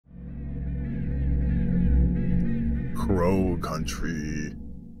Crow Country.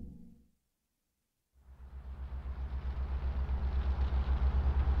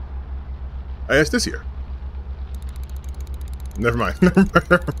 I guess this year. Never mind.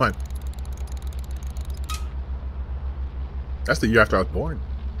 Never mind. That's the year after I was born.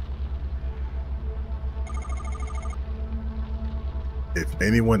 If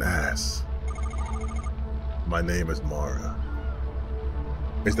anyone asks, my name is Mara.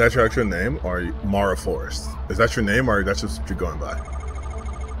 Is that your actual name, or Mara Forrest? Is that your name, or that's just what you're going by?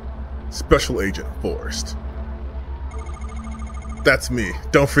 Special Agent Forrest. That's me.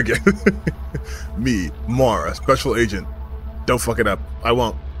 Don't forget. Me, Mara, Special Agent. Don't fuck it up. I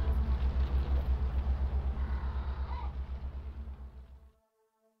won't.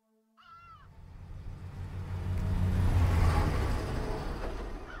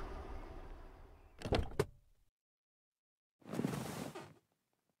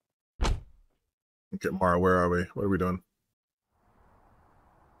 Okay, Mara, where are we? What are we doing?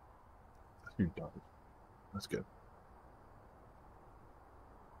 That's good.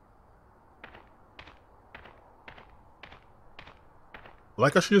 I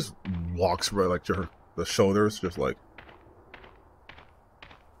like how she just walks right, like the shoulders, just like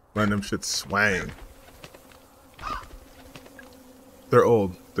random shit swang. They're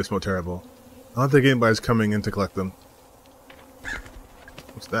old. They smell terrible. I don't think anybody's coming in to collect them.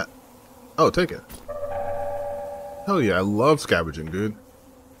 What's that? Oh, take it. Hell yeah, I love scavenging, dude.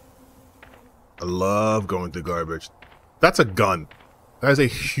 I love going through garbage. That's a gun. That is a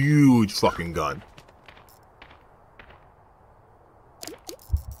huge fucking gun.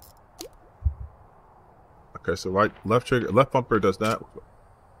 Okay, so left trigger, left bumper does that.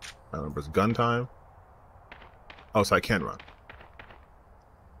 I remember it's gun time. Oh, so I can run.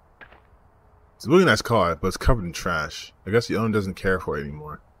 It's a really nice car, but it's covered in trash. I guess the owner doesn't care for it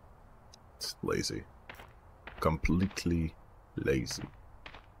anymore. It's lazy. Completely lazy.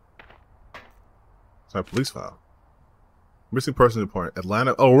 It's my police file. Missing person report.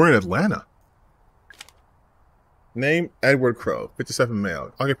 Atlanta. Oh, we're in Atlanta. Name, Edward Crow. 57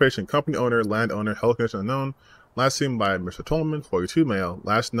 male. Occupation, company owner, landowner, health condition unknown. Last seen by Mr. Tolman, 42 male.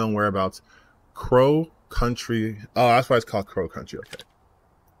 Last known whereabouts, Crow Country. Oh, that's why it's called Crow Country. Okay.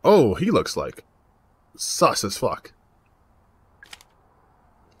 Oh, he looks like sus as fuck.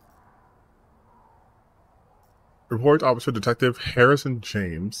 Report Officer Detective Harrison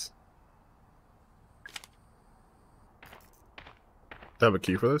James. Do I have a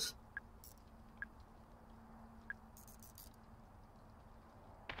key for this?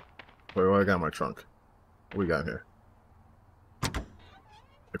 Wait, what I got in my trunk? What we got here?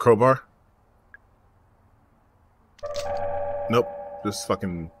 A crowbar? Nope. Just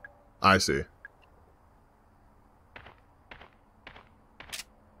fucking icy.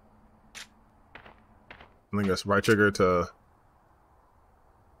 I think that's right trigger to...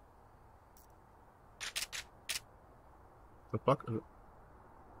 The fuck?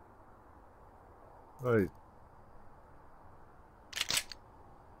 Wait.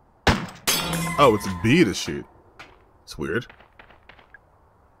 Oh, it's B to shoot. It's weird.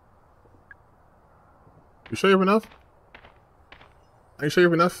 You sure you have enough? Are you sure you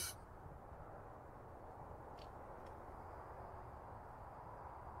have enough?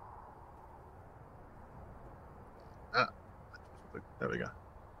 Ah. There we go.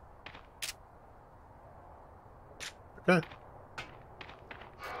 Okay.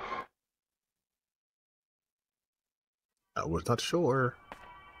 I was not sure.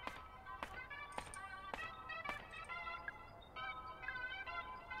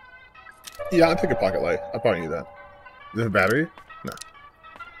 Yeah, I'll take a pocket light. I probably need that. Is there a battery? No.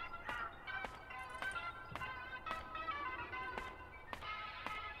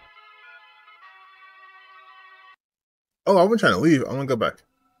 Oh, I've been trying to leave. I'm gonna go back.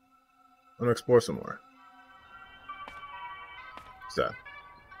 I'm gonna explore some more. What's that?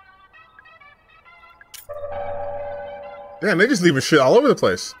 Damn, they just leaving shit all over the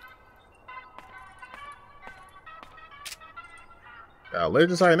place. Yeah,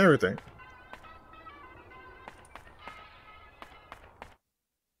 laser sight and everything.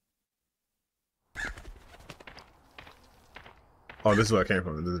 Oh, this is where I came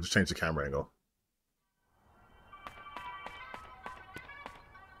from. They just changed the camera angle.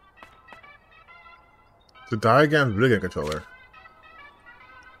 The diagram video game controller.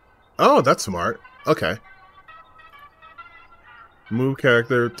 Oh, that's smart. Okay. Move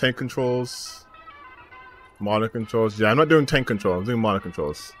character, tank controls, modern controls. Yeah, I'm not doing tank controls. I'm doing modern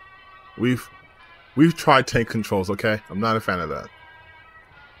controls. We've tried tank controls. Okay, I'm not a fan of that.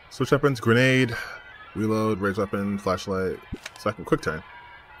 Switch weapons, grenade, reload, raise weapon, flashlight. Second, quick turn.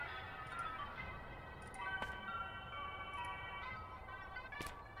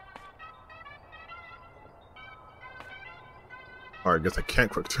 Or I guess I can't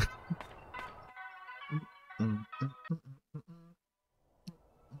quick turn.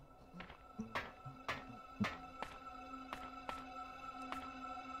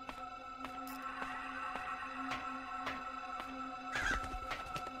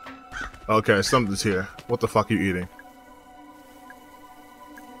 Okay, something's here. What the fuck are you eating?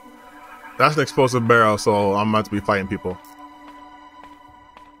 That's an explosive barrel, so I'm about to be fighting people.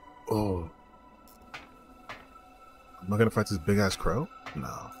 Oh. Am I gonna fight this big ass crow?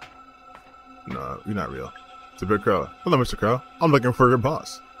 No. No, you're not real. It's a big crow. Hello, Mr. Crow. I'm looking for your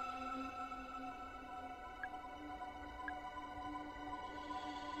boss.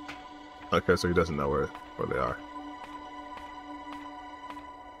 Okay, so he doesn't know where they are.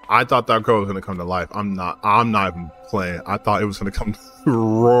 I thought that crow was gonna come to life. I'm not even playing. I thought it was gonna come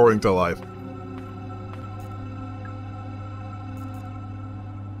roaring to life.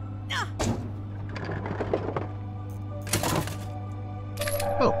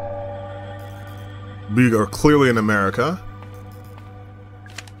 Oh. We are clearly in America.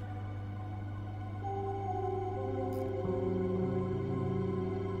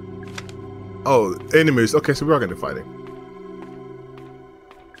 Oh, enemies. Okay, so we are gonna be fighting.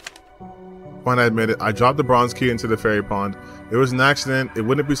 Fine, I admit it. I dropped the bronze key into the fairy pond. It was an accident. It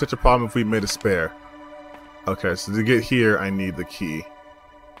wouldn't be such a problem if we made a spare. Okay, so to get here, I need the key.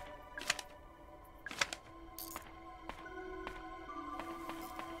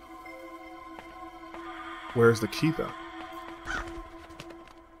 Where's the key, though?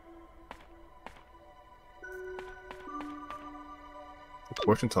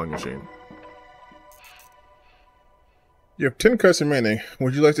 Fortune telling machine. You have 10 credits remaining.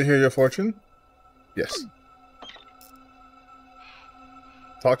 Would you like to hear your fortune? Yes.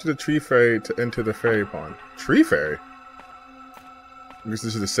 Talk to the tree fairy to enter the fairy pond. Tree fairy? I guess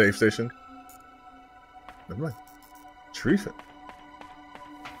this is the save station. Never mind. Tree fairy.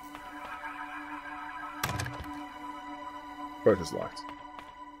 Approach is locked.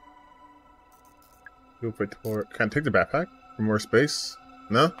 Can I take the backpack for more space?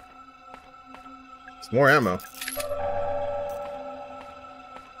 No? It's more ammo.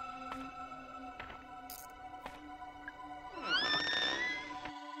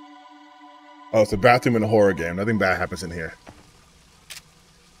 Oh, it's a bathroom in a horror game. Nothing bad happens in here.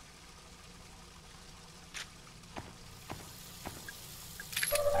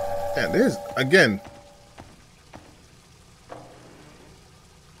 And there's, again.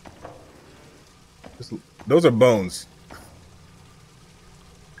 Those are bones.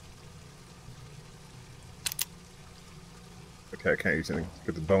 Okay, I can't use anything.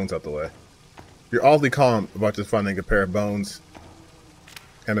 Get the bones out the way. You're awfully calm about just finding a pair of bones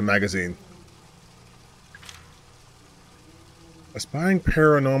and a magazine. Aspiring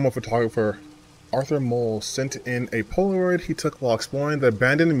paranormal photographer Arthur Mole sent in a Polaroid he took while exploring the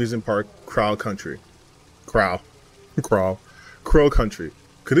abandoned amusement park Crow Country. Crow Country.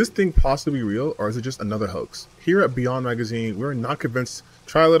 Could this thing possibly be real, or is it just another hoax? Here at Beyond Magazine, we're not convinced.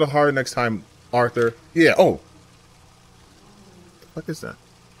 Try a little harder next time, Arthur. Yeah, oh. What the fuck is that?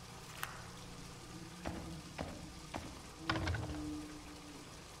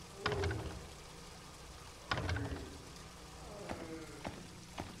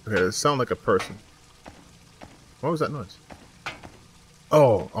 Okay, it sounds like a person. What was that noise?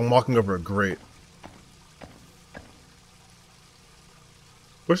 Oh, I'm walking over a grate.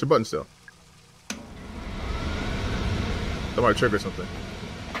 Push the button still. That might trigger something.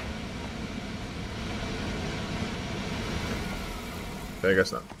 Okay, I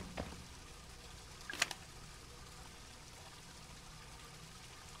guess not.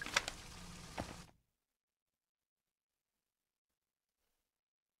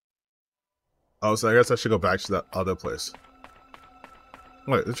 Oh, so I guess I should go back to that other place.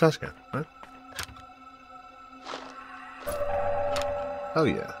 Wait, the trash can, right? Hell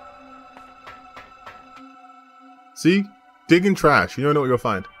yeah. See? Digging trash. You never know what you'll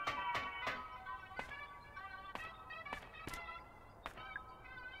find.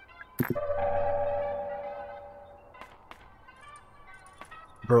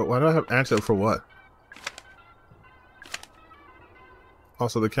 Bro, why do I have antidote for what?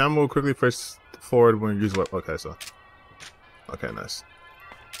 Also, the camera will quickly face forward when you use what? Okay, so. Okay, nice.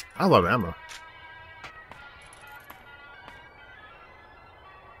 I love ammo.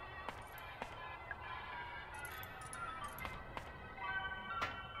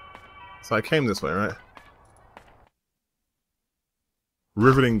 So I came this way, right?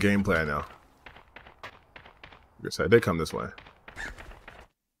 Riveting gameplay, I know. I guess I did come this way.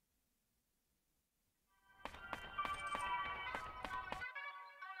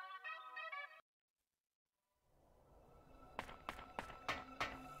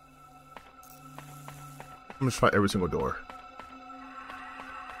 I'm gonna try every single door.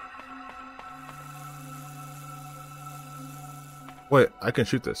 Wait, I can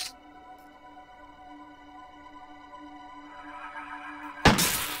shoot this.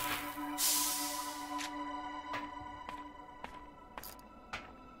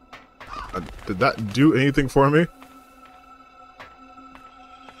 Did that do anything for me?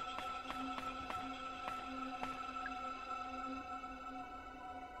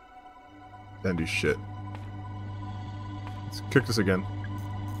 Didn't do shit. Let's kick this again.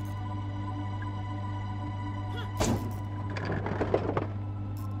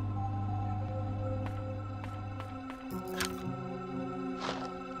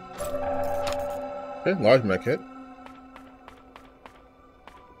 Okay, large mech hit.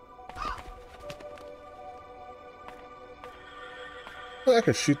 Oh, I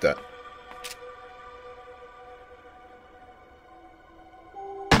can shoot that.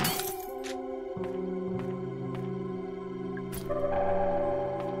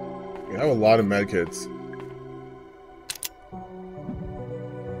 I have a lot of medkits.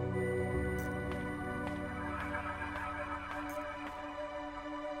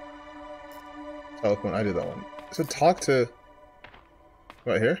 Telephone, I did that one. So talk to...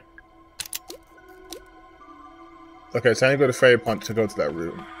 Right here? Okay, so I need to go to Fairy Punch to go to that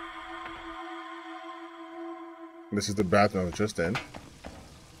room. This is the bathroom I was just in.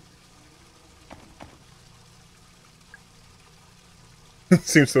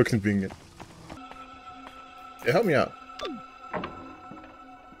 Seems so convenient. Yeah, help me out.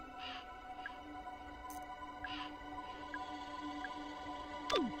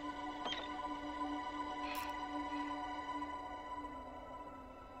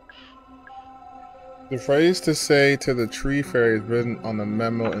 The phrase to say to the tree fairy is written on the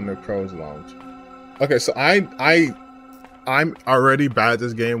memo in the crow's lounge. Okay, so I'm already bad at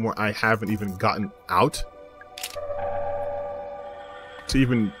this game where I haven't even gotten out to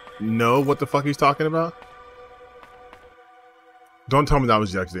even know what the fuck he's talking about. Don't tell me that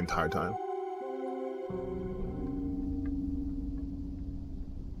was the exit the entire time.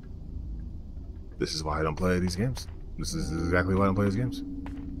 This is why I don't play these games. This is exactly why I don't play these games.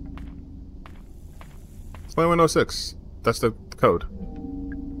 It's 2106. That's the code.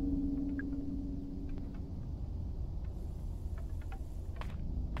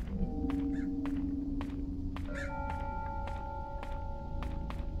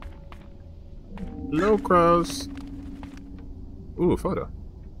 Hello, crows. Ooh, a photo.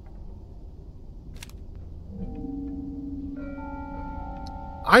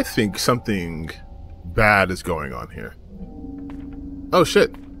 I think something bad is going on here. Oh,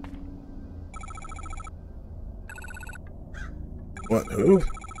 shit. What? Who?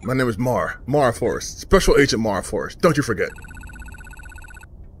 My name is Mara Forrest. Special Agent Mara Forrest. Don't you forget.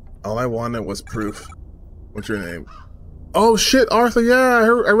 All I wanted was proof. What's your name? Oh shit, Arthur, yeah, I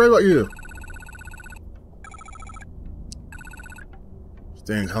read about you.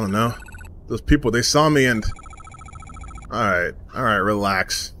 Dang, I don't know. Those people, they saw me and... Alright,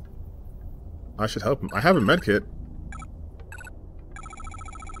 relax. I should help him. I have a medkit.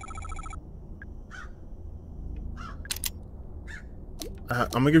 I'm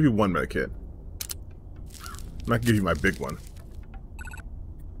gonna give you one medkit. I'm not gonna give you my big one.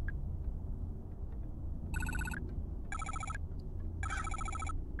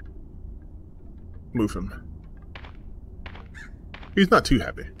 Move him. He's not too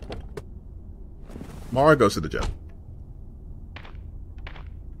happy. Mara goes to the gym.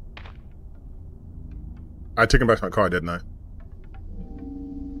 I took him back to my car, didn't I?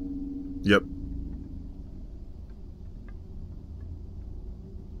 Yep.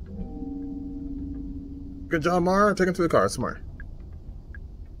 Good job, Mara. Take him to the car. Smart.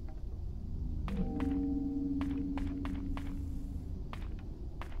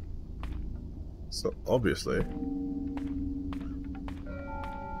 So, obviously...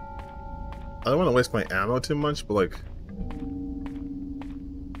 I don't want to waste my ammo too much, but like...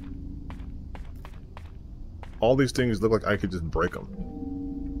 all these things look like I could just break them.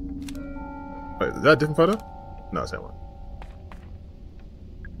 Wait, is that a different photo? No, it's that one.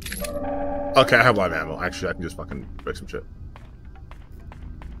 Okay, I have a lot of ammo. Actually, I can just fucking break some shit.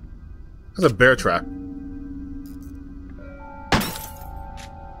 That's a bear trap.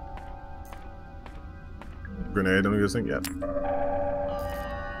 Grenade, don't you guys think? Yep.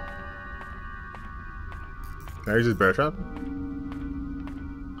 Can I use this bear trap?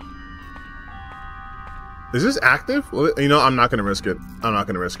 Is this active? Well, you know, I'm not gonna risk it. I'm not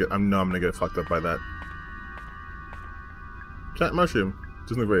gonna risk it. I know I'm gonna get fucked up by that. Giant mushroom.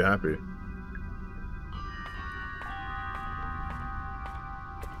 Doesn't look very happy.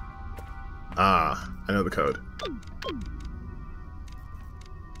 Ah, I know the code.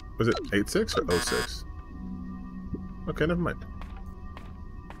 Was it 86 or 06? Okay, never mind.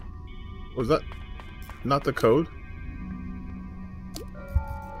 Was that not the code?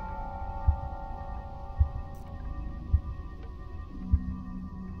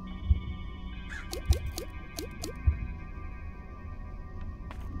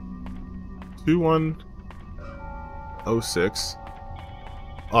 Two 106.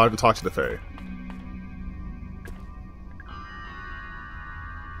 Oh, I have to talk to the fairy.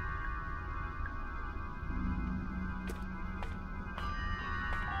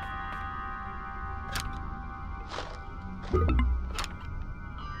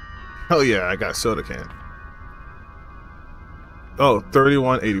 Hell yeah, I got a soda can. Oh,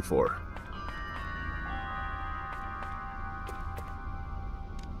 3184.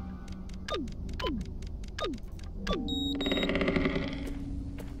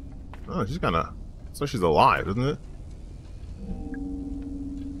 Oh, she's kinda... So she's alive, isn't it?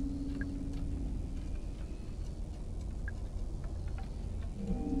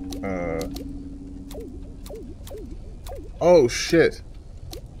 Oh, shit.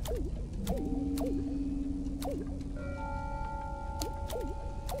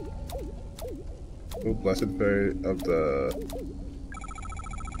 Oh, blessed fairy of the...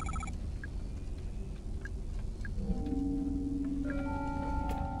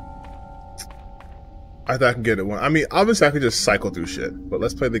 I thought I could get it one. I mean, obviously I could just cycle through shit, but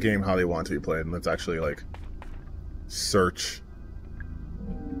let's play the game how they want to be played, and let's actually, like, search.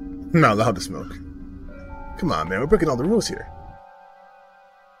 I'm not allowed to smoke. Come on, man, we're breaking all the rules here.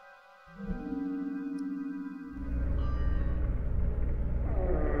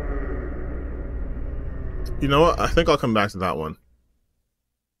 You know what? I think I'll come back to that one.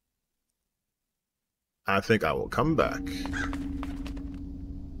 I think I will come back.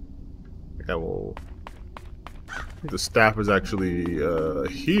 I will... The staff is actually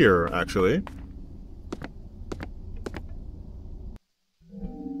here, actually.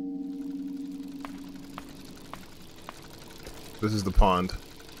 This is the pond.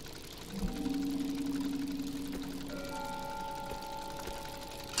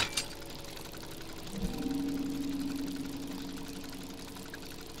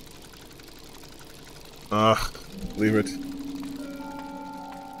 Leave it.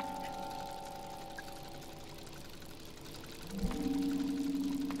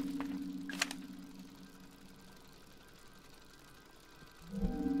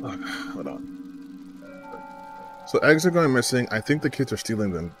 Hold on. So eggs are going missing. I think the kids are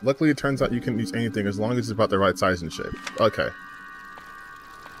stealing them. Luckily, it turns out you can use anything as long as it's about the right size and shape. Okay.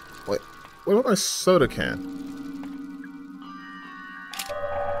 Wait, what about my soda can?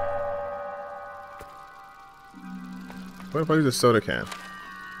 What if I use a soda can?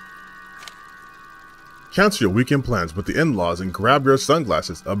 Cancel your weekend plans with the in-laws and grab your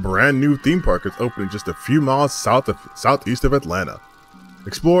sunglasses. A brand new theme park is opening just a few miles southeast of Atlanta.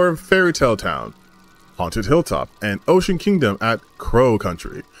 Explore Fairy Tale Town, Haunted Hilltop, and Ocean Kingdom at Crow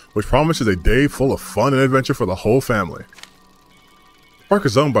Country, which promises a day full of fun and adventure for the whole family. The park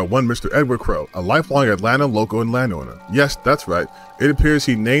is owned by one Mr. Edward Crow, a lifelong Atlanta local and landowner. Yes, that's right. It appears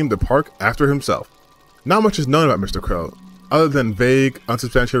he named the park after himself. Not much is known about Mr. Crow, other than vague,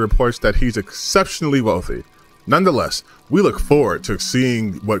 unsubstantiated reports that he's exceptionally wealthy. Nonetheless, we look forward to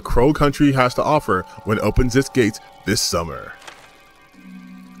seeing what Crow Country has to offer when it opens its gates this summer.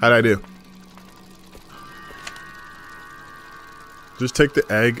 How'd I do? Just take the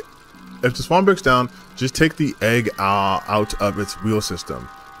egg. If the swan breaks down, just take the egg out of its wheel system.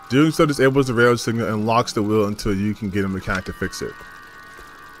 Doing so disables the railroad signal and locks the wheel until you can get a mechanic to fix it.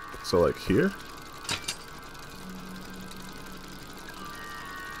 So like here?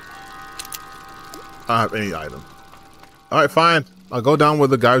 I don't have any item. Alright, fine. I'll go down where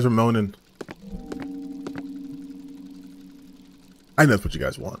the guys are moaning. I know that's what you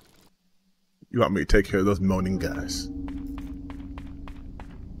guys want. You want me to take care of those moaning guys.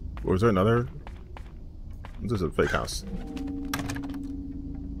 Or is there another? This is a fake house.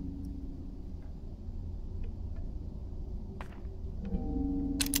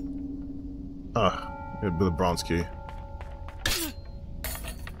 Here's the bronze key.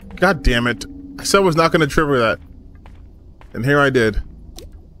 God damn it. I said I was not going to trigger that. And here I did.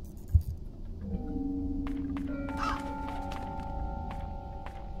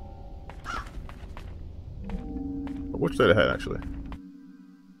 Which side ahead, actually?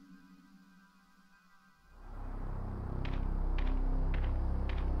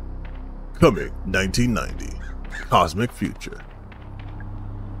 Coming 1990. Cosmic Future.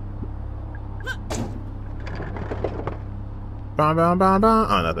 Bam, bam, bam, bam.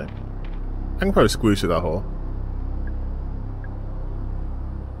 Oh, nothing. can probably squeeze through that hole.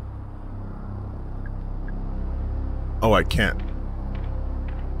 Oh, I can't.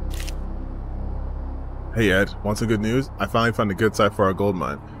 Hey Ed, want some good news? I finally found a good site for our gold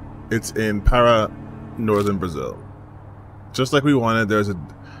mine. It's in Para, northern Brazil. Just like we wanted, there's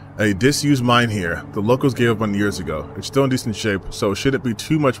a disused mine here. The locals gave up on years ago. It's still in decent shape, so it shouldn't be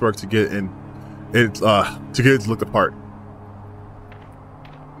too much work to get in it to get it to look apart.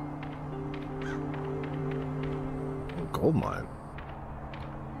 Gold mine.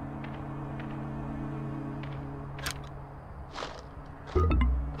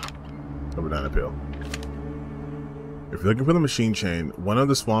 A banana peel. If you're looking for the machine chain, one of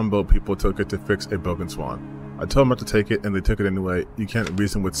the swan boat people took it to fix a broken swan. I told them not to take it, and they took it anyway. You can't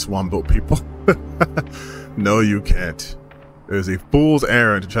reason with swan boat people. No, you can't. It is a fool's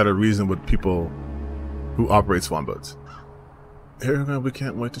errand to try to reason with people who operate swan boats. Here we go. We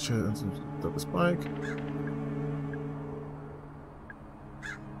can't wait to try the spike.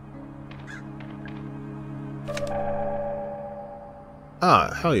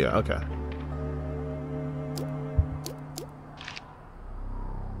 Ah, hell yeah. Okay.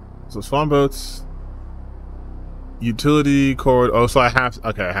 So swan boats, utility cord. Oh, so I have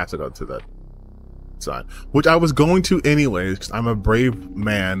to go to that side, which I was going to anyways because I'm a brave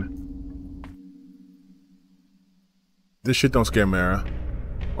man. This shit don't scare Mara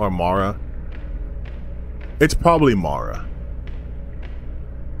or Mara. It's probably Mara.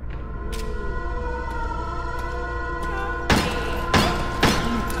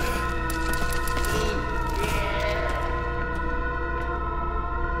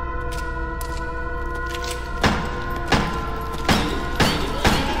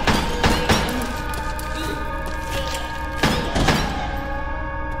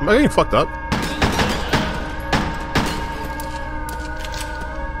 Am I getting fucked up?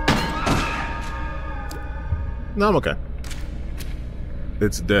 No, I'm okay.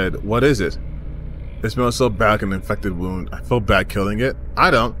 It's dead. What is it? It smells so bad like an infected wound. I feel bad killing it.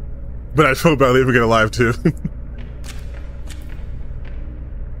 I don't. But I feel bad leaving it alive too.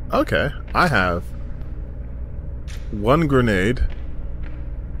 Okay. I have one grenade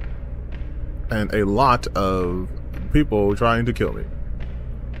and a lot of people trying to kill me.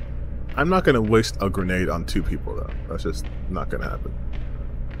 I'm not gonna waste a grenade on 2 people though. That's just not gonna happen.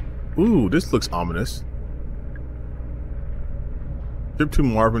 Ooh, this looks ominous. Trip to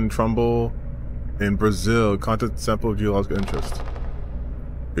Marvin Trumbull in Brazil. Content sample of geological interest.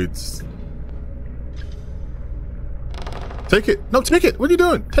 It's... Take it! No, take it! What are you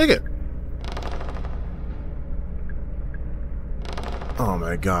doing? Take it! Oh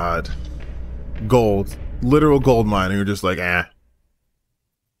my god. Gold. Literal gold mine, and you're just like, eh.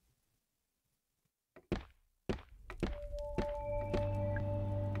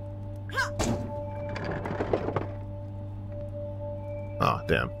 Ah, oh,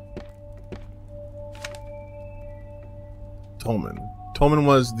 damn. Tolman. Tolman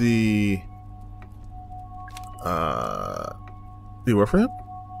was the... you work for him?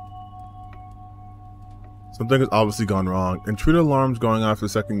 Something has obviously gone wrong. Intruder alarms going off the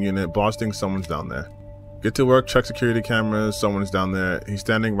second unit. Boss thinks someone's down there. Get to work, check security cameras. Someone's down there. He's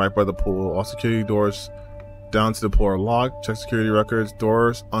standing right by the pool. All security doors down to the pool are locked. Check security records.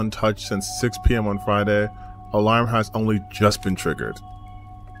 Doors untouched since 6 p.m. on Friday. Alarm has only just been triggered.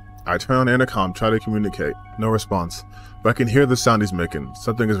 I turn on the intercom, try to communicate. No response. But I can hear the sound he's making.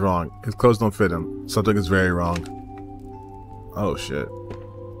 Something is wrong. His clothes don't fit him. Something is very wrong. Oh shit.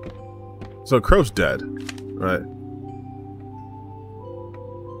 So Crow's dead, right?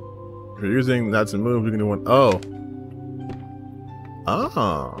 If you're using that to move, you can do one. Oh.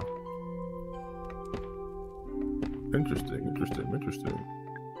 Ah. Interesting, interesting, interesting.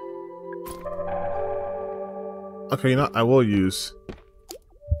 Okay, you know, I will use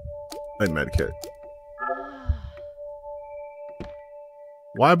a medkit.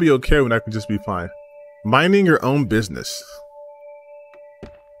 Why be okay when I can just be fine? Minding your own business.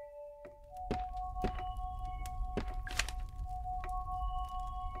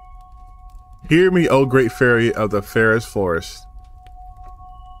 Hear me, O great fairy of the fairest forest.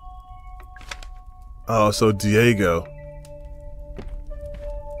 Oh, so Diego.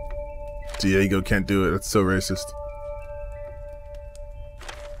 Diego can't do it. That's so racist.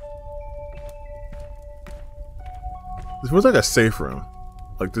 This feels like a safe room.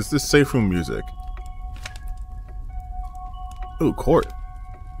 Like this safe room music. Ooh, court.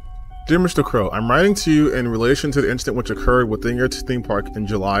 Dear Mr. Crow, I'm writing to you in relation to the incident which occurred within your theme park in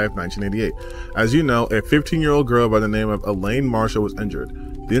July of 1988. As you know, a 15-year-old girl by the name of Elaine Marshall was injured.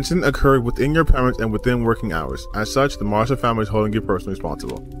 The incident occurred within your premise and within working hours. As such, the Marshall family is holding you personally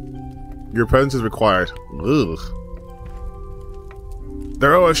responsible. Your presence is required. Ugh.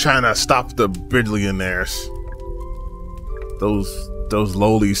 They're always trying to stop the billionaires. Those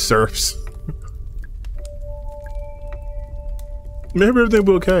lowly serfs. Maybe everything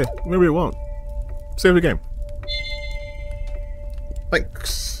will be okay. Maybe it won't. Save the game.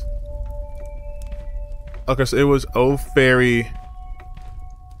 Thanks. Okay, so it was Oh Fairy.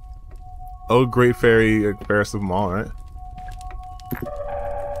 Oh Great Fairy, fairest of them all, right?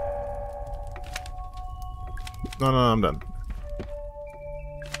 No, I'm done.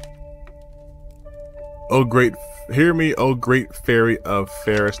 Oh great, hear me, oh great fairy of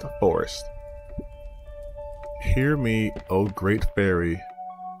fairest forest. Hear me, oh great fairy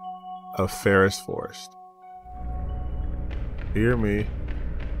of fairest forest. Hear me.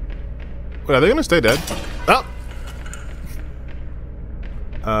 Wait, are they gonna stay dead? Oh!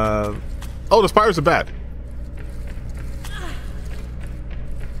 Oh, the spiders are bad.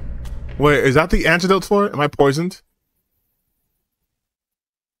 Wait, is that the antidote for it? Am I poisoned?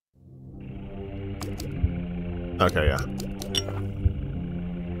 Okay, yeah.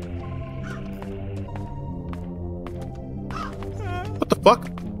 What the fuck?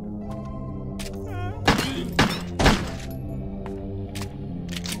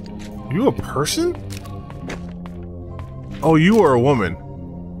 You a person? Oh, you are a woman.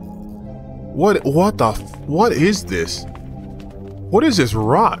 What is this? What is this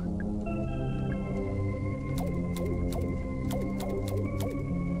rot?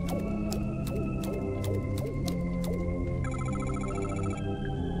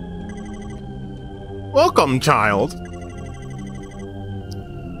 Welcome, child.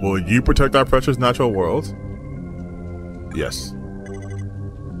 Will you protect our precious natural world? Yes.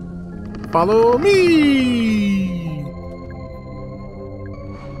 Follow me!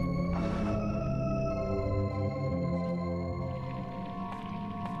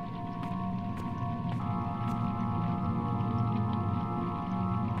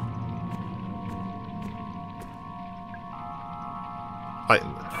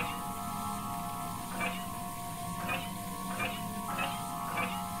 Titan.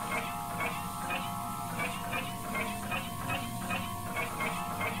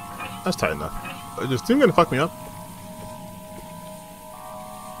 That's tight enough. Is this team gonna fuck me up?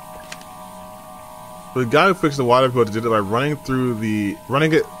 The guy who fixed the water filter did it by running it through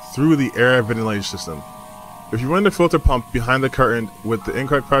the air ventilation system. If you run the filter pump behind the curtain with the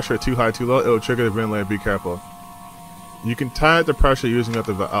incorrect pressure too high, too low, it will trigger the ventilator. Be careful. You can tie the pressure using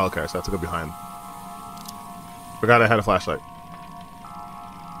the oh, okay, so I have to go behind. Forgot I had a flashlight.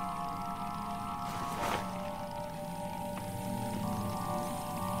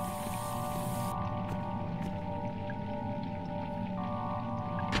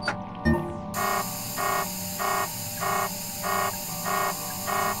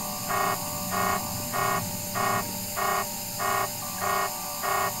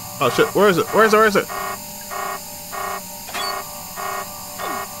 Oh shit, where is it? Where is it? Where is it?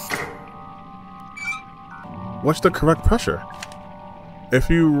 What's the correct pressure? If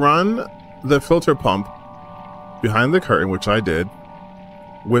you run the filter pump behind the curtain, which I did,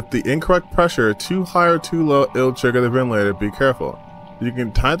 with the incorrect pressure, too high or too low, it'll trigger the ventilator. Be careful. You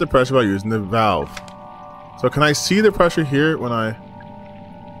can tie the pressure by using the valve. So can I see the pressure here when I...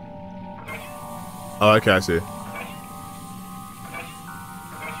 Oh, okay, I see.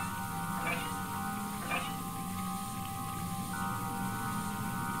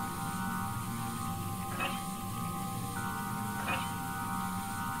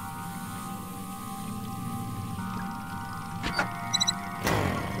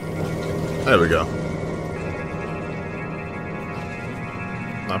 There we go.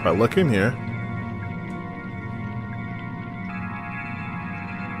 Now if I look in here,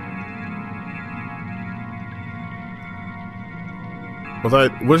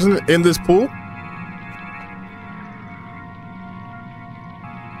 wasn't it in this pool?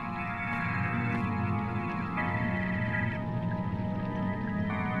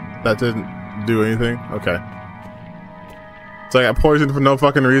 That didn't do anything? Okay. So I got poisoned for no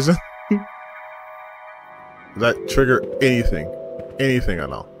fucking reason? Does that trigger anything? Anything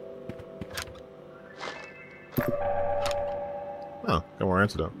at all? Oh, got more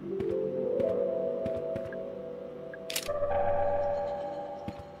antidote.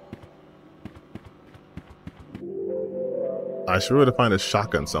 I should really find a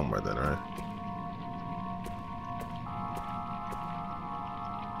shotgun somewhere then, right?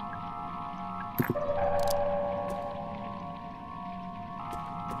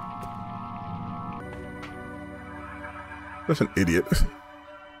 That's an idiot.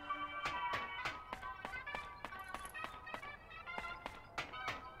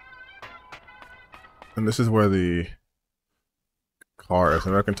 And this is where the car is.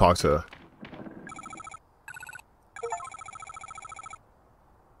 And I can talk to.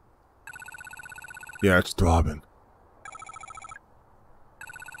 Yeah, it's throbbing.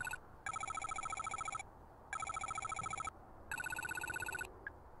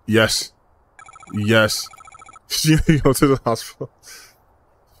 Yes. Yes. You go to the hospital.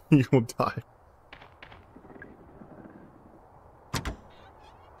 You will die.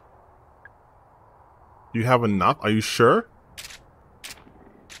 You have enough? Are you sure?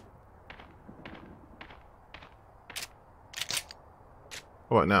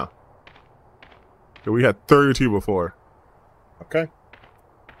 What now? Yeah, we had 32 before. Okay.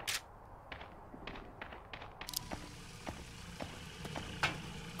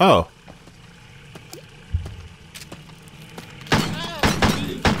 Oh.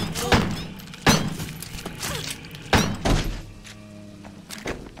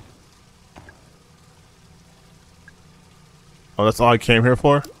 Oh, that's all I came here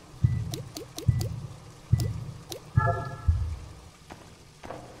for?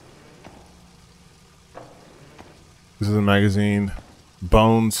 This is a magazine.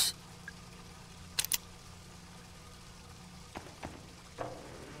 Bones.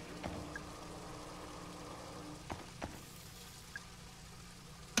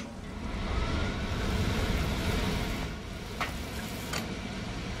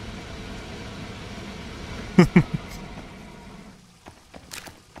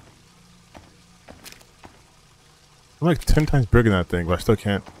 I'm like 10 times bigger than that thing, but I still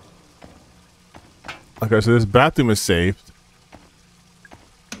can't. Okay, so this bathroom is saved.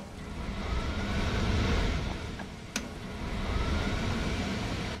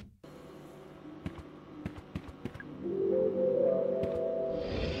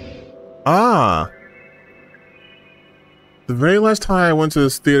 Ah! The very last time I went to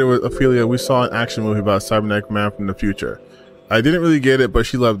this theater with Ophelia, we saw an action movie about a cybernetic man from the future. I didn't really get it, but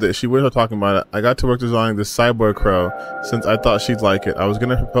she loved it. She was talking about it. I got to work designing this cyborg crow since I thought she'd like it. I was going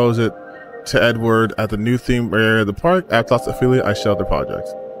to propose it to Edward at the new theme area of the park. After lots of Ophelia, I shelved the project.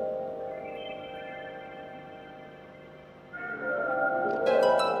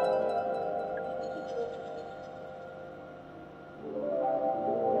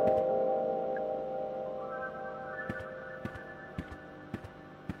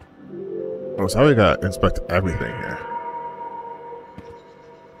 Oh, so we gotta inspect everything here.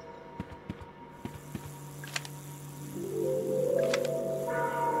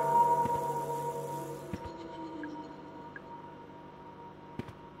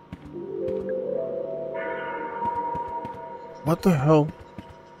 What the hell?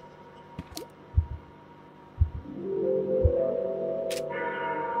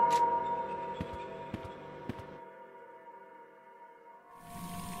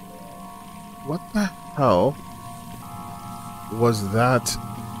 What the hell was that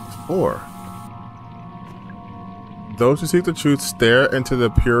for? Those who seek the truth stare into the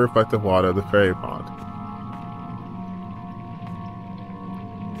pure reflective water of the fairy pond.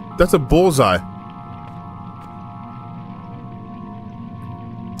 That's a bullseye.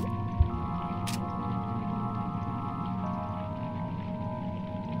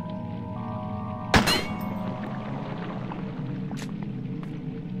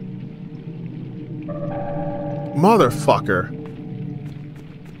 Motherfucker.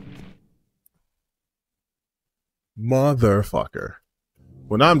 Motherfucker.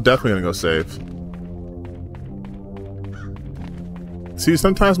 Well, now I'm definitely gonna go save. See,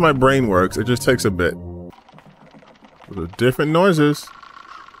 sometimes my brain works. It just takes a bit. Those are different noises.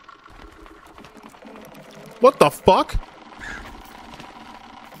 What the fuck?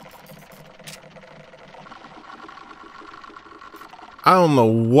 I don't know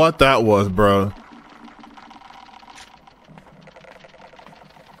what that was, bro.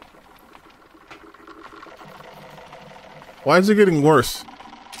 Why is it getting worse?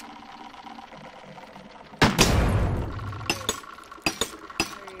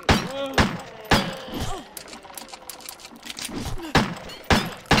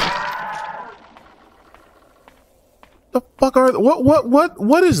 The fuck are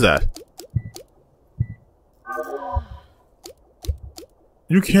what is that?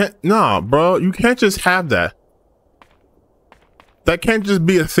 You can't, nah, bro, you can't just have that. That can't just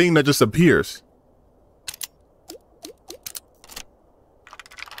be a thing that just appears.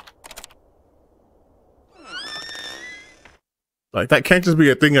 Like, that can't just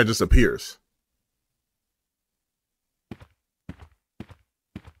be a thing that just appears.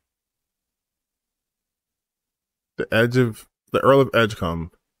 The Earl of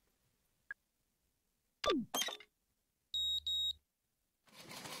Edgecombe.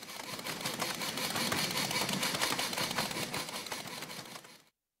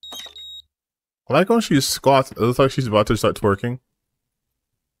 I like when she squats. It looks like she's about to start twerking.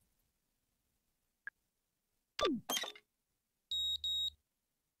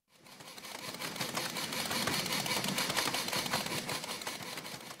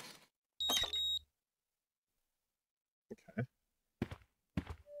 Okay.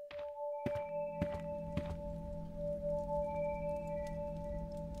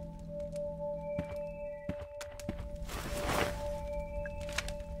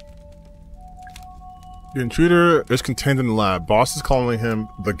 The intruder is contained in the lab. Boss is calling him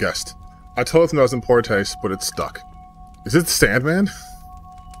the guest. I told him that was in poor taste, but it's stuck. Is it the Sandman?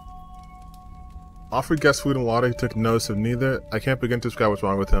 Offered guest food and water. He took notice of neither. I can't begin to describe what's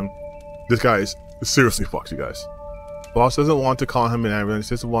wrong with him. This guy is seriously fucked, you guys. Boss doesn't want to call him an ambulance.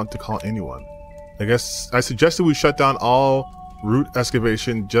 He doesn't want to call anyone. I guess I suggested we shut down all route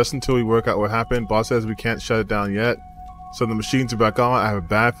excavation just until we work out what happened. Boss says we can't shut it down yet. So the machines are back on. I have a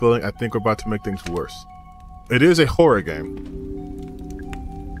bad feeling. I think we're about to make things worse. It is a horror game.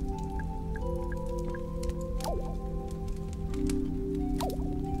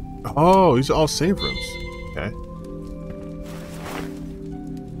 Oh, these are all save rooms. Okay.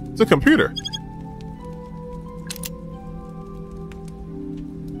 It's a computer.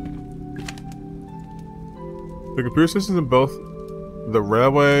 The computer systems in both the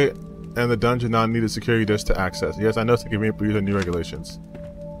railway and the dungeon now need a security disk to access. Yes, I know it's convenient, but these are new regulations.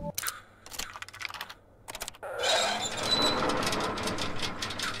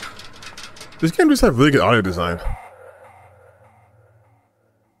 This game just have really good audio design.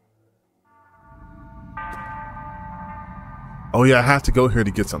 Oh yeah, I have to go here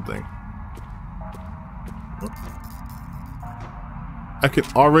to get something. I can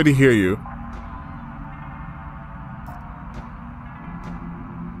already hear you.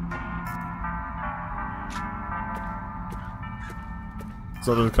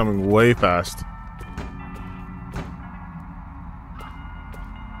 Something's coming way fast.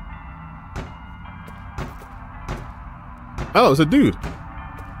 Oh, it's a dude.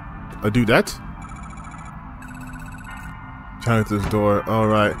 A dudette? Trying to get to this door.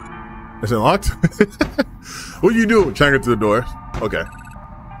 Alright. Is it locked? What you do? Trying to get to the door. Okay.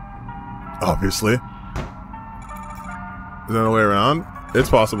 Obviously. Is there no way around? It's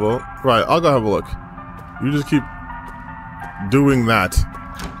possible. Right, I'll go have a look. You just keep doing that.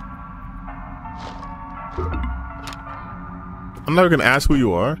 I'm never gonna ask who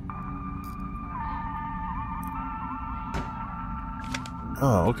you are.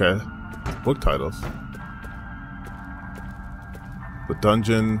 Oh, okay. Book titles. The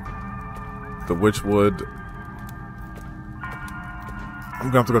Dungeon. The Witchwood. I'm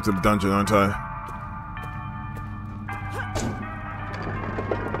gonna have to go to the dungeon, aren't I?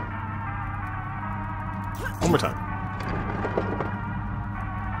 One more time.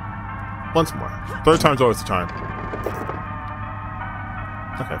 Once more. Third time's always the charm.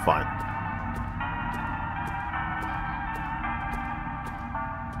 Okay, fine.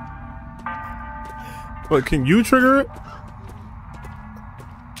 Wait, can you trigger it?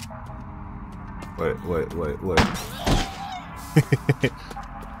 Wait.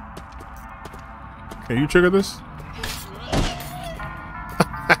 Can you trigger this?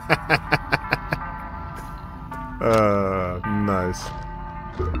 Nice.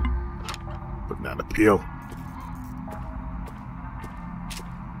 Banana peel.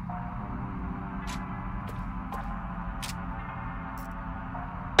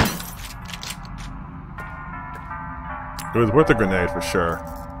 It was worth a grenade for sure.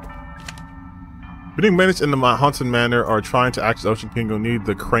 Being managed in the haunted manor or trying to access Ocean King, you'll need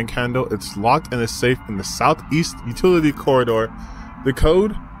the crank handle. It's locked and is safe in the southeast utility corridor. The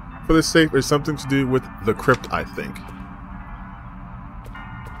code for the safe is something to do with the crypt, I think.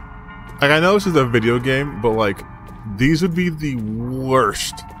 Like, I know this is a video game, but like, these would be the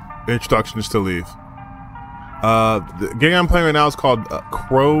worst introductions to leave. The game I'm playing right now is called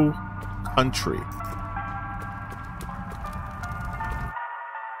Crow Country.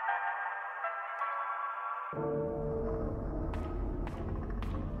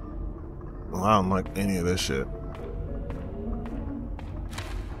 Well, I don't like any of this shit.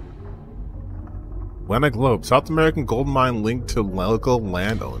 Atlantic Globe. South American gold mine linked to local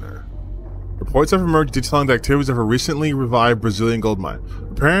landowner. Reports have emerged detailing the activities of a recently revived Brazilian gold mine.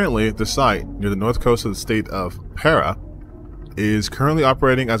 Apparently, the site, near the north coast of the state of Para, is currently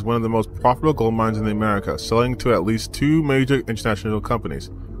operating as one of the most profitable gold mines in America, selling to at least 2 major international companies.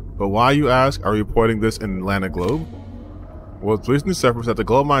 But why, you ask, are we reporting this in Atlantic Globe? Well, it's recently surfaced that the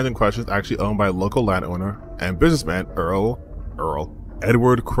gold mine in question is actually owned by a local landowner and businessman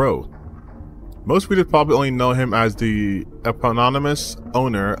Edward Crow. Most readers probably only know him as the eponymous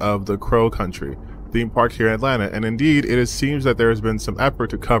owner of the Crow Country theme park here in Atlanta, and indeed, it seems that there has been some effort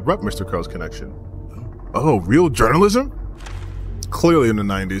to cover up Mr. Crow's connection. Oh, real journalism? Clearly in the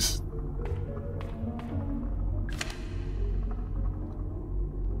 90s.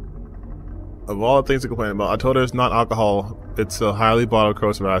 Of all the things to complain about, I told her it's not alcohol, it's a highly bottled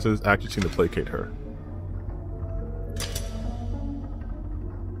corrosive acid, actually seemed to placate her.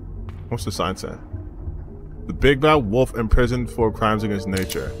 What's the sign say? The big bad wolf imprisoned for crimes against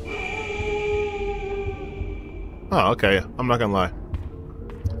nature. Oh, okay. I'm not gonna lie.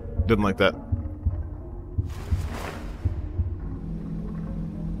 Didn't like that.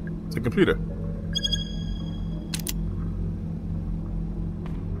 It's a computer.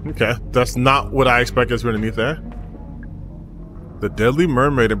 Okay, that's not what I expected to be underneath there. The deadly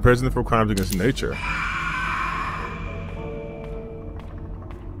mermaid imprisoned for crimes against nature.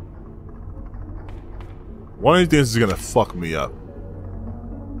 One of these things is gonna fuck me up.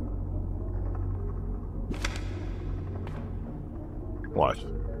 Watch.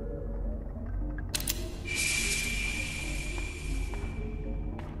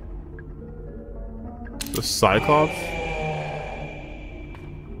 The Cyclops?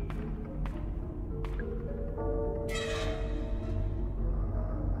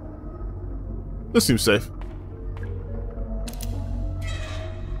 This seems safe.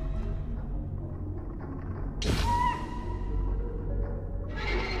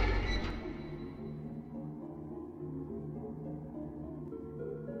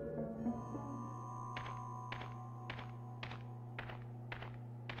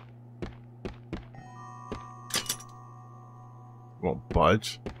 Won't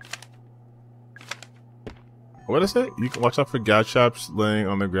budge. What is it? You can watch out for gas traps laying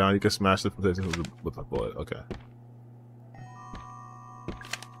on the ground. You can smash the places with a bullet. Okay.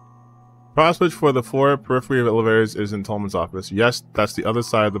 Power switch for the 4 periphery of elevators is in Tolman's office. Yes, that's the other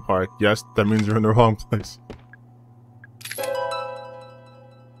side of the park. Yes, that means you're in the wrong place.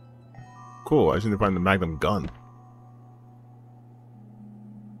 Cool. I just need to find the Magnum gun.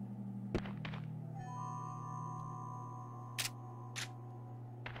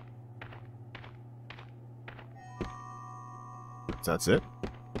 That's it.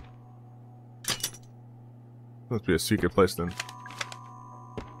 Must be a secret place then.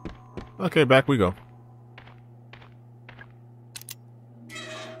 Okay, back we go.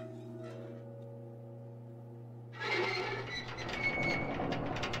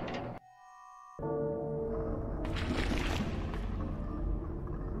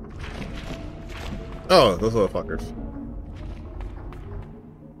 Oh, those little fuckers.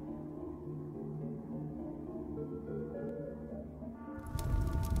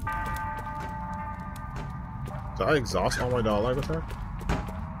 Did I exhaust all my dollar with her?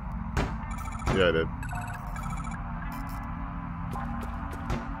 Yeah, I did.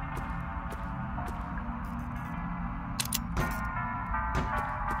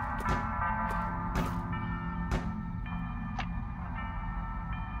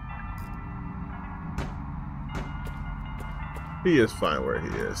 He is fine where he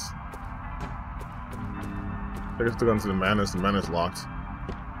is. I guess to go into the madness. The madness locked.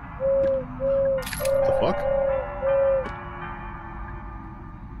 What the fuck?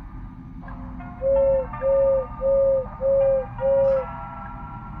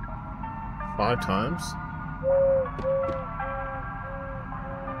 Five times?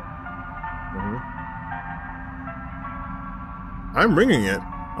 I'm ringing it.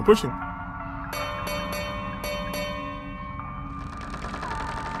 I'm pushing.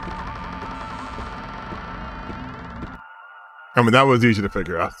 I mean, that was easy to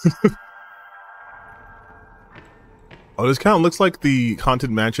figure out. Oh, this kind of looks like the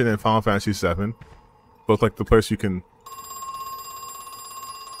Haunted Mansion in Final Fantasy VII. Both like the place you can...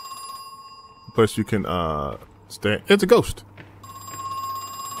 stay. It's a ghost.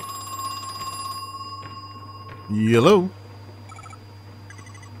 Hello.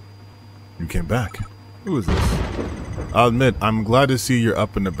 You came back. Who is this? I'll admit, I'm glad to see you're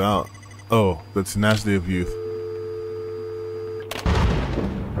up and about. Oh, the tenacity of youth.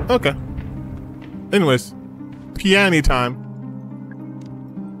 Okay. Anyways, piano time.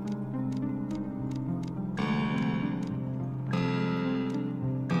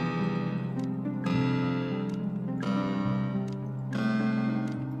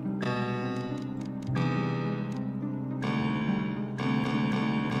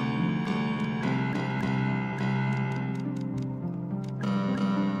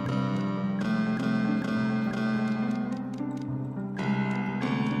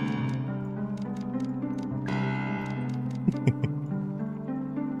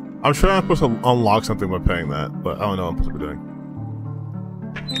 I'm sure I'm supposed to unlock something by paying that, but I don't know what I'm supposed to be doing.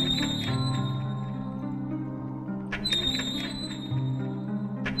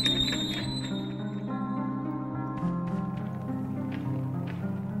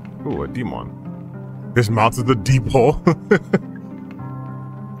 Ooh, a demon. His mouth is the deep hole.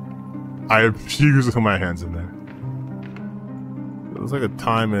 I refuse to put my hands in there. It looks like the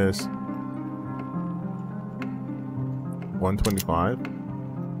time is 1:25.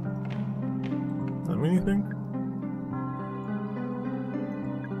 Does that mean anything?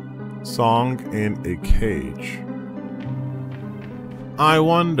 Song in a cage. I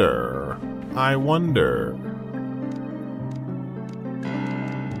wonder. I wonder.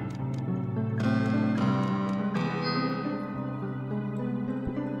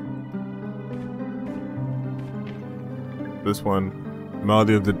 This one,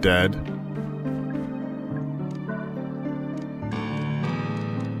 Melody of the Dead.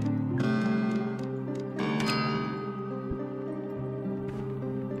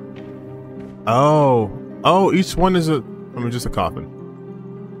 Oh, each one is just a coffin.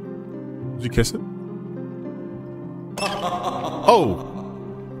 Did you kiss it? Oh,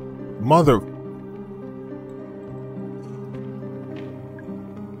 mother.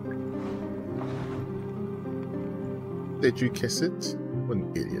 Did you kiss it? What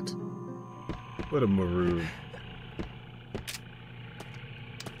an idiot. What a maroon.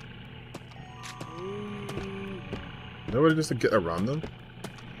 Nobody just to get around them?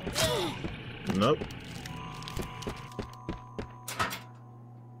 Nope.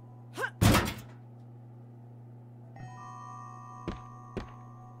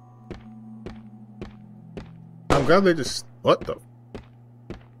 I'm glad they just... What the...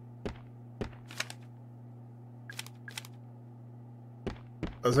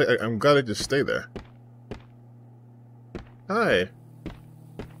 I was like, I'm glad I just stay there. Hi.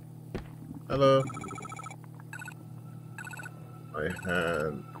 Hello. My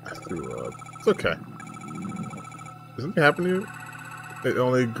hand. I threw up. It's okay. Does something happen to you? It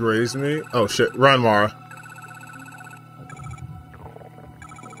only grazed me? Oh shit. Run, Mara.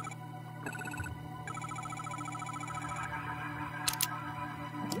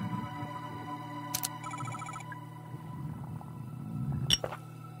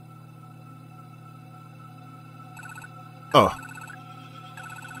 Oh.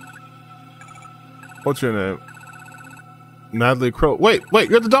 What's your name? Natalie Crow. Wait,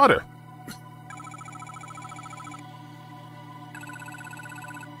 you're the daughter.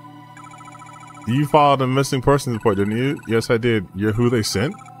 You filed a missing persons report, didn't you? Yes, I did. You're who they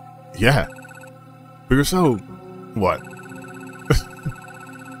sent? Yeah. Figure so. What?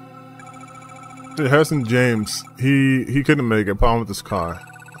 Harrison James, he couldn't make it. Problem with this car.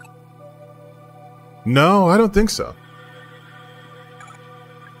 No, I don't think so.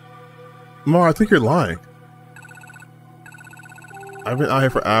 Mar, I think you're lying. I've been out here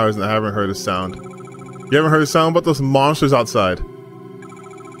for hours and I haven't heard a sound. You haven't heard a sound about those monsters outside?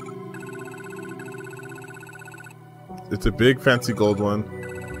 It's a big fancy gold one.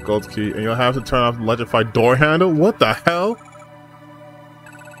 Gold key. And you'll have to turn off the electrified door handle? What the hell?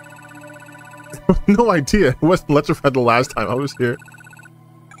 No idea. It wasn't electrified the last time I was here.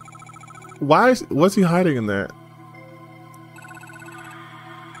 What's he hiding in there?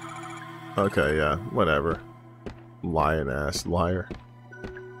 Okay, yeah, whatever. Lion ass liar.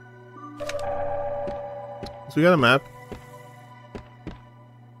 So we got a map.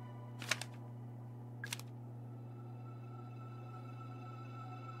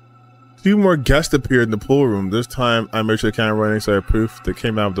 Two more guests appeared in the pool room. This time I made sure the camera running so I proof they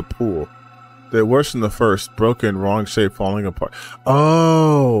came out of the pool. They're worse than the first. Broken, wrong shape, falling apart.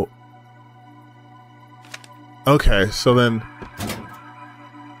 Oh! Okay, so then...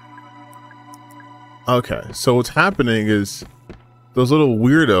 Okay, so what's happening is those little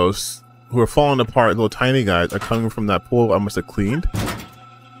weirdos who are falling apart, little tiny guys, are coming from that pool I must have cleaned.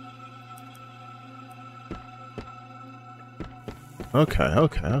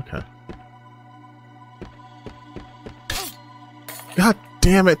 Okay. God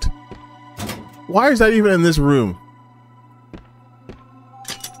damn it! Why is that even in this room?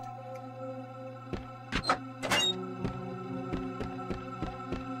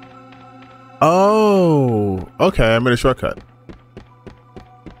 Oh, okay, I made a shortcut.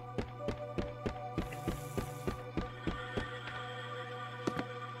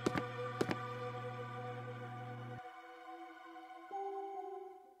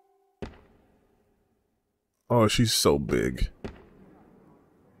 Oh, she's so big.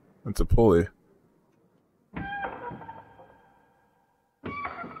 That's a pulley.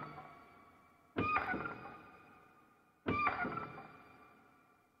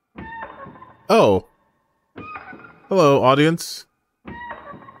 Hello, audience.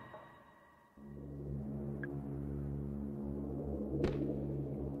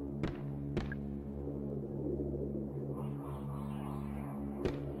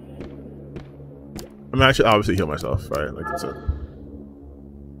 I'm actually obviously heal myself, right? Like I said.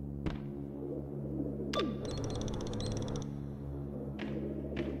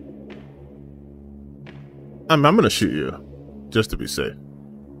 I'm gonna shoot you, just to be safe.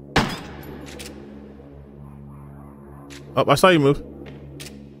 Oh, I saw you move.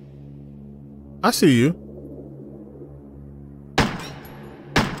 I see you.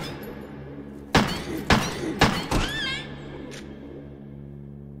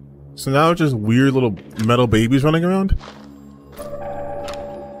 So now just weird little metal babies running around?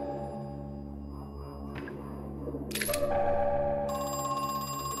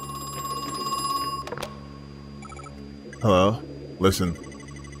 Hello? Listen,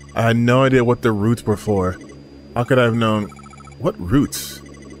 I had no idea what the roots were for. How could I have known? What roots?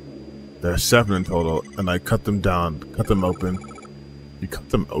 There are 7 in total, and I cut them down, cut them open. You cut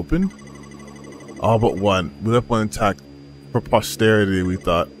them open? All but one. We left one intact for posterity, we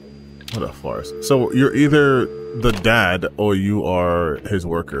thought. What a farce. So you're either the dad or you are his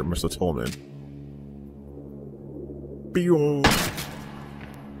worker, Mr. Tolman.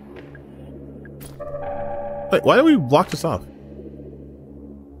 Wait, why did we block this off?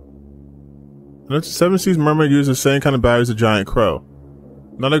 The 7 Seas Mermaid used the same kind of batteries as a giant crow.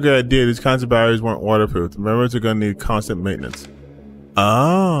 Not a good idea. These kinds of batteries weren't waterproof. The mermaids are going to need constant maintenance.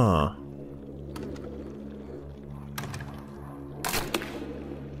 Ah.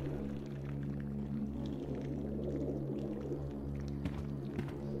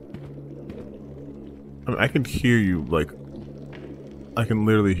 I mean, I can hear you, like, I can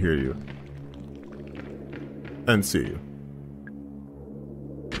literally hear you. And see you.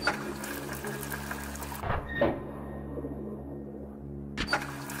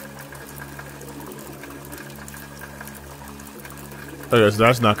 Okay, so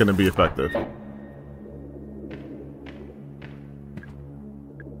that's not going to be effective. I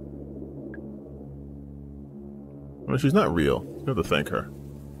mean, she's not real. You have to thank her.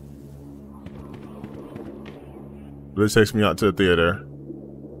 This takes me out to the theater.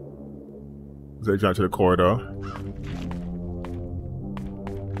 This takes me out to the corridor.